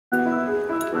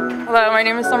Hello, my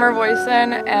name is Summer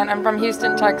Boyson and I'm from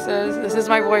Houston, Texas. This is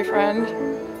my boyfriend.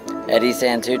 Eddie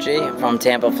Santucci from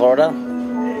Tampa, Florida.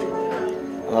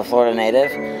 I'm a Florida native.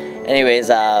 Anyways,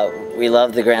 we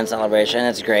love the grand celebration.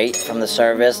 It's great, from the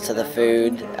service to the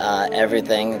food,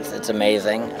 everything. It's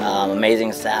amazing.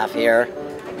 Amazing staff here.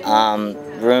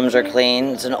 Rooms are clean.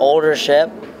 It's an older ship,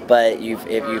 but if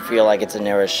you feel like it's a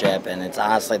newer ship, and it's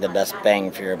honestly the best bang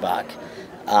for your buck.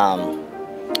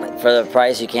 For the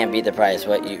price, you can't beat the price.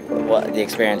 What the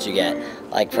experience you get.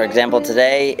 Like, for example,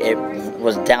 today it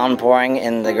was downpouring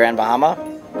in the Grand Bahama.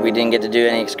 We didn't get to do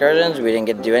any excursions. We didn't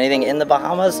get to do anything in the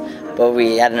Bahamas, but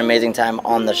we had an amazing time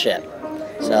on the ship.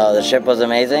 So the ship was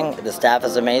amazing. The staff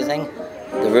is amazing.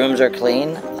 The rooms are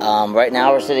clean. Right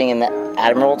now we're sitting in the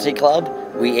Admiralty Club.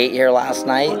 We ate here last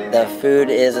night. The food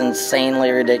is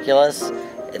insanely ridiculous.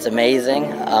 It's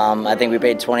amazing. I think we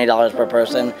paid $20 per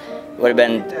person. It would have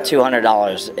been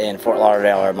 $200 in Fort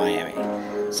Lauderdale or Miami.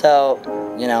 So,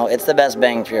 you know, it's the best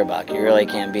bang for your buck. You really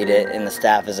can't beat it, and the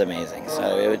staff is amazing.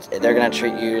 So they're going to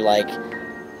treat you like,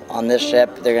 on this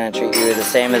ship, they're going to treat you the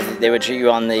same as they would treat you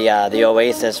on the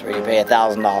Oasis, where you pay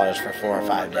 $1,000 for 4 or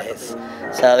 5 days.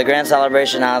 So the grand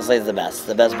celebration, honestly, is the best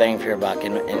bang for your buck,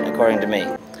 according to me.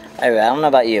 Anyway, I don't know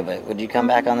about you, but would you come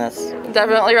back on this?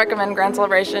 Definitely recommend Grand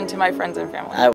Celebration to my friends and family.